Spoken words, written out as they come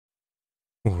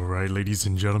Alright, ladies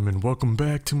and gentlemen, welcome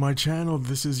back to my channel.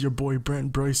 This is your boy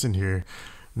Brent Bryson here.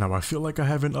 Now I feel like I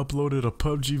haven't uploaded a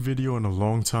PUBG video in a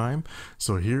long time,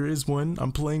 so here is one.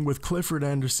 I'm playing with Clifford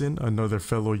Anderson, another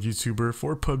fellow YouTuber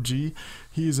for PUBG.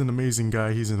 He is an amazing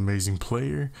guy, he's an amazing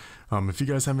player. If you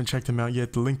guys haven't checked him out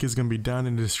yet, the link is going to be down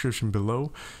in the description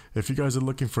below. If you guys are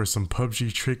looking for some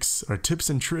PUBG tricks or tips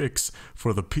and tricks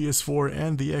for the PS4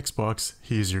 and the Xbox,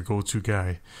 he is your go-to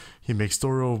guy. He makes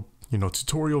tutorial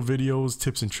videos,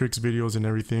 tips and tricks videos and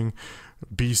everything,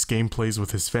 beast gameplays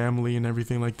with his family and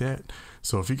everything like that.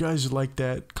 So if you guys like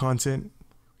that content,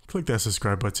 click that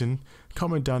subscribe button,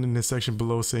 comment down in the section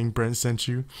below saying Brent sent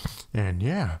you, and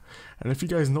yeah. And if you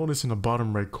guys notice in the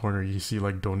bottom right corner you see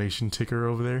like donation ticker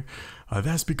over there,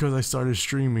 that's because I started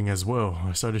streaming as well.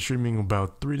 I started streaming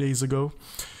about 3 days ago.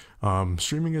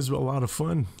 Streaming is a lot of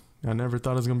fun. I never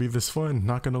thought it was gonna be this fun,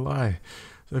 not gonna lie.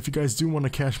 So if you guys do want to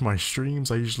catch my streams,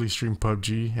 I usually stream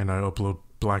PUBG and I upload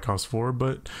Black Ops 4,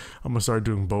 but I'm gonna start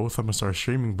doing both. I'm gonna start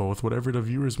streaming both. Whatever the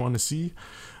viewers want to see,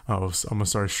 I'm gonna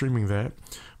start streaming that.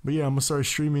 But yeah, I'm gonna start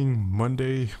streaming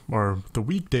Monday, or the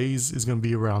weekdays is gonna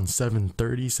be around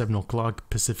 7:30, 7 o'clock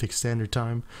Pacific Standard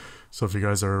Time. So if you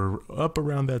guys are up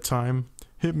around that time,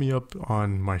 hit me up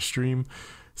on my stream,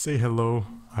 say hello.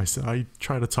 I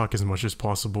try to talk as much as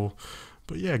possible.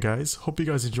 But yeah, guys, hope you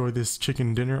guys enjoy this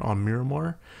chicken dinner on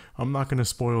Miramar. I'm not going to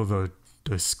spoil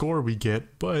the score we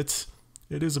get, but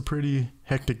it is a pretty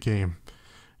hectic game.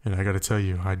 And I got to tell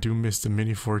you, I do miss the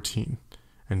Mini 14.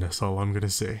 And that's all I'm going to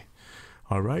say.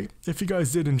 Alright, if you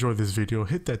guys did enjoy this video,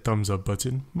 hit that thumbs up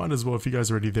button. Might as well, if you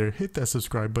guys are already there, hit that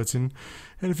subscribe button.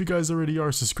 And if you guys already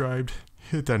are subscribed,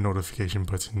 hit that notification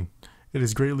button. It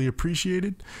is greatly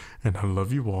appreciated, and I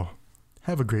love you all.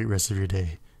 Have a great rest of your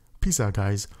day. Peace out,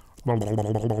 guys. Hey,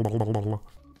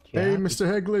 Mr.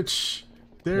 Heglitch.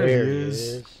 There he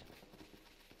is.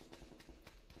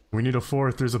 We need a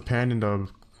fourth. There's a pan in the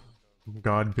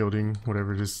God building,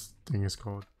 whatever this thing is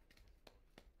called.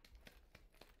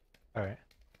 Alright.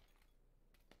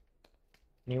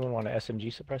 Anyone want an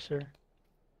SMG suppressor?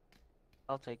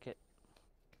 I'll take it.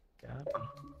 Yeah.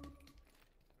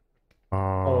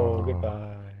 Oh,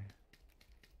 goodbye.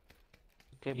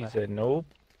 Okay, He bye. said nope.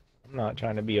 I'm not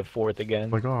trying to be a fourth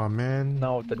again. like, oh man.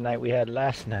 No, the night we had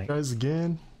last night. Guys,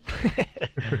 again.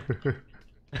 Mr.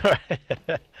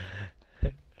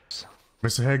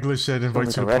 Heglitch said invite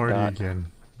to the red party dot.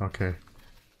 again. Okay.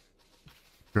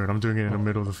 Good, I'm doing it in the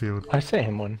middle of the field. I sent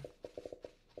him one.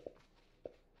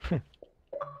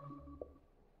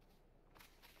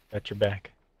 Got your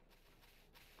back.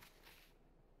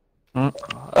 Oh!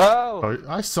 Oh,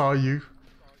 I saw you.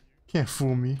 Can't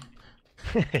fool me.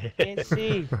 Can't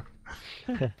see.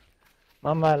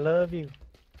 Mama, I love you. Is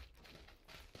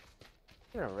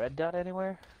there a red dot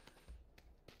anywhere?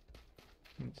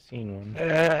 Haven't seen one.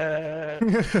 Uh,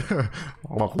 There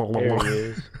he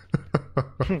is.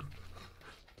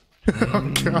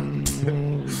 Oh, God.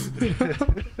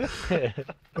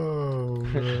 Oh,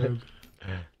 man.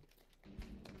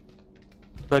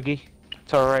 Buggy.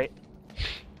 It's alright.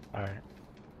 Alright.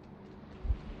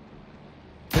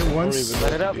 Hit once.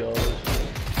 Let it up.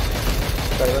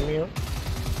 Better let me up.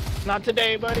 Not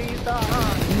today, buddy. Stop.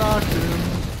 Knocked him.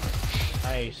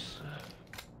 Nice.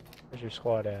 Where's your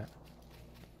squad at?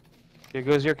 Here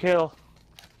goes your kill.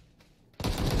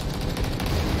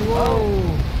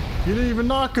 Whoa. You didn't even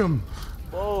knock him.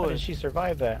 How Whoa. did she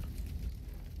survive that?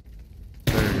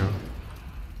 There you go.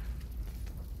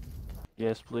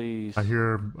 Yes, please. I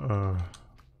hear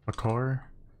a car.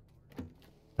 I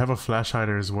have a flash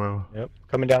hider as well. Yep.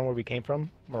 Coming down where we came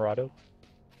from, Morado.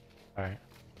 Alright.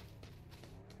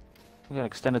 We got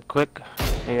extended quick.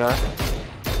 AR.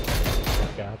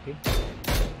 Copy.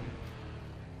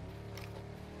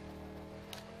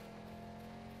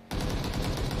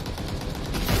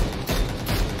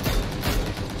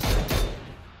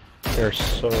 They're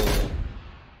so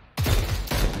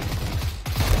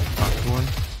Knocked one.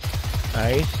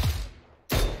 nice.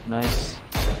 Nice.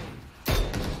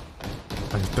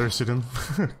 I thirsted him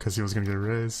because he was gonna get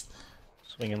rezzed.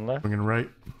 Swinging left. Swinging right.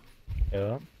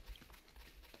 Yep.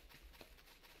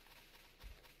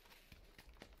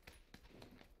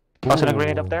 Tossing a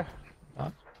grenade up there.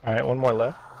 Alright, one more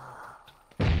left.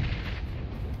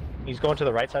 He's going to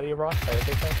the right side of you, Ross. I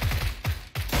think so.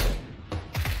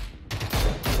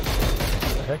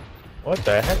 What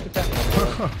the heck is that?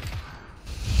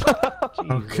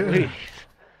 Jeez Okay. Louise.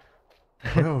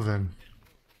 Well then.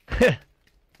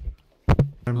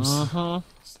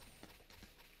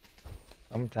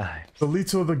 Sometimes.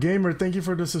 Solito the Gamer, thank you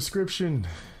for the subscription.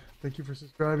 Thank you for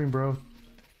subscribing, bro.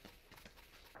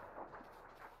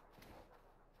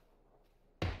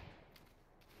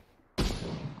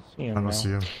 See him I now. don't see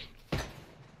him.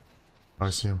 I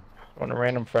see him. Want a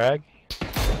random frag?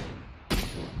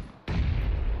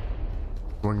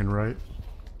 Swinging right.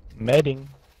 Medding.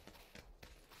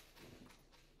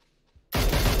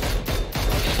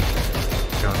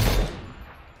 Got him.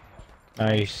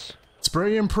 Nice.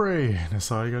 Spray and pray.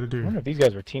 That's all you gotta I do. wonder if these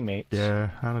guys were teammates. Yeah,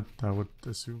 I would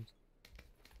assume.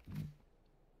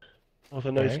 That was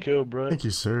a nice Right. kill, bro. Thank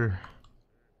you, sir.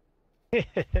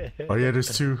 Oh yeah,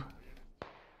 there's two.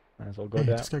 Might as well go Hey,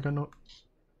 down. this guy got no.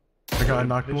 I got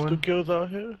knocked There's 2 one. kills out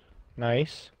here.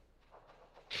 Nice.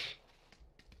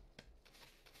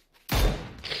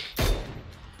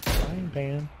 Fine,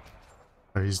 Van.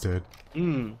 Oh, he's dead. A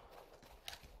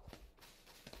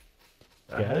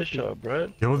Yeah. headshot,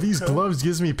 bro. Yo, these Okay. gloves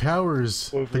gives me powers.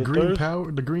 Going for The the green third?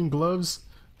 power, the green gloves.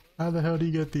 How the hell do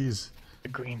you get these? The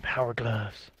green power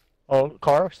gloves. Oh,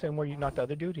 car, same where you knocked the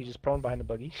other dude. He's just prone behind the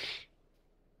buggy.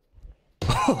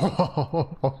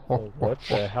 Oh, what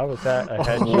the hell was that? A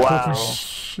headshot? Wow. Oh,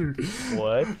 shoot.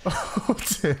 What? What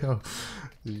the hell?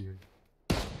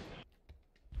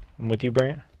 I'm with you,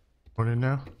 Brant. On it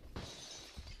now?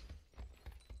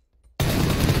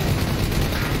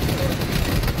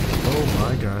 Oh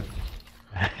my god.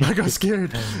 I got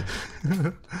scared.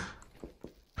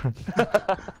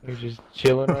 We're just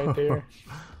chilling right there.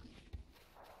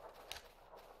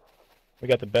 We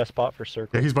got the best spot for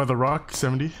circle. Yeah, he's by the rock,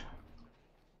 70.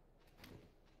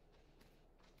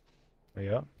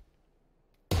 Yeah.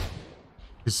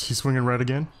 He's swinging right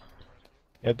again.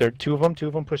 Yeah, there are two of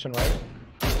them pushing right.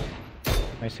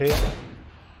 Nice hit.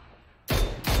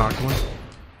 Knocked one.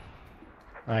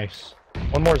 Nice.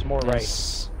 One more is more right.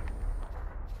 Nice.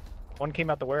 One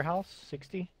came out the warehouse,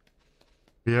 60.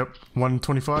 Yep,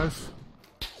 125.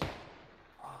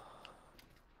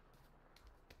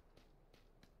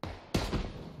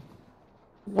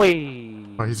 Wait.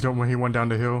 Oh, he's got when he went down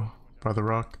the hill by the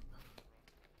rock.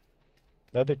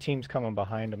 The other team's coming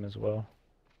behind him as well.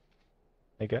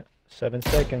 They got 7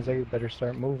 seconds. They better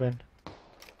start moving.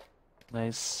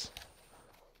 Nice.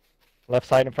 Left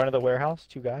side in front of the warehouse,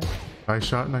 2 guys. Nice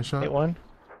shot, nice shot. Hit one.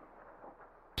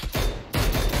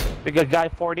 We got guy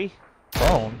 40.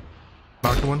 Prone.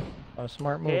 Knocked one. A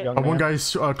smart move, Hit. young One man.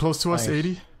 guy's close to us, Nice.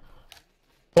 80.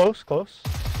 Close, close.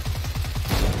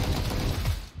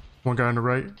 One guy on the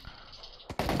right.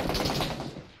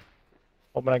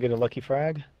 Hoping I get a lucky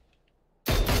frag.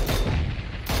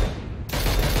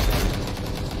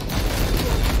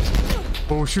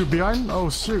 Oh shoot, behind? Oh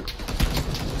shoot.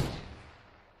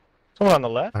 Someone on the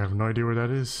left. I have no idea where that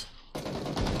is.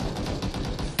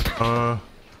 Yeah,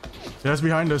 that's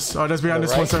behind us. Oh, that's behind To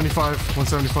us. the right? 175.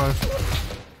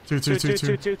 175. Two, two, two,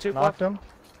 two. Two. Knocked him.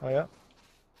 Oh, yeah.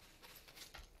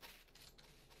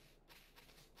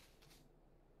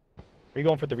 Are you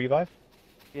going for the revive?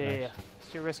 Yeah.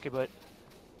 It's too risky, but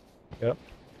Yep.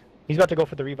 He's about to go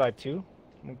for the revive too.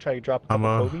 I'm gonna try to drop a I'm,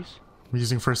 couple Kobe's. I'm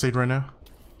using first aid right now.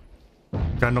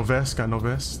 Got no vest, got no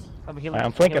vest. I'm healing.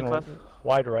 I'm flanking Cliff.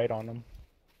 wide right on him.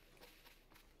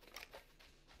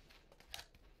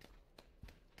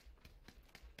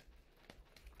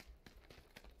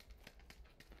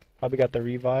 Probably got the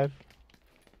revive.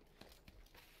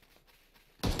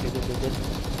 Good.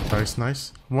 Nice,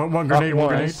 nice. One grenade, one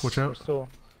grenade. Nice. Watch We're out. still...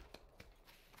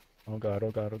 Oh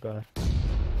god.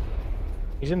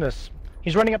 He's in this.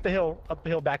 He's running up the hill,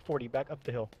 back 40, back up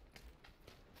the hill.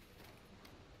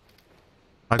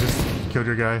 I just killed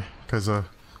your guy, cause oh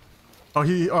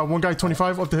he one guy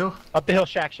 25 up the hill. Up the hill,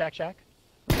 shack. Yep.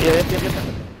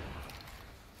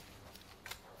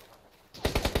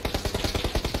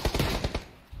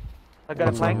 I got a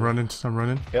I'm flank.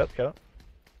 running. Yep.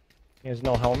 He has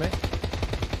no helmet.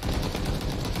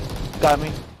 Got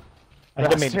me. I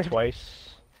hit him maybe Bastard. twice.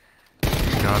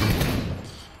 Got him.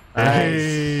 Nice.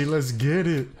 Hey, let's get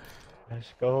it.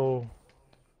 Let's go.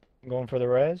 I'm going for the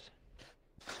res.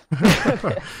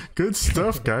 Good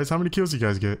stuff, guys. How many kills you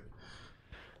guys get?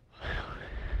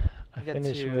 I got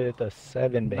finished 2. with a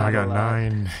 7, baby. I got a lot.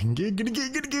 9.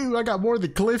 I got more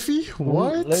than Cliffy.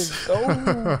 What? Let's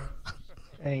go.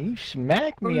 Hey, you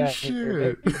smacked me Oh out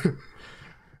here, shit. baby.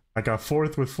 I got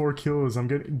 4th with 4 kills. I'm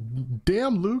getting.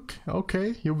 Damn, Luke.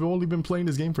 Okay, you've only been playing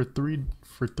this game for 3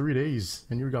 days,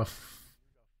 and you got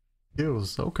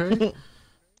kills. Okay.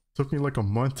 Took me like a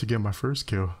month to get my first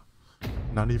kill.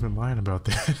 Not even lying about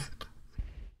that.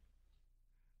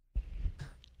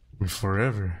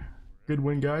 Forever. Good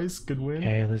win, guys. Good win.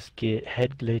 Okay, let's get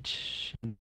head glitch.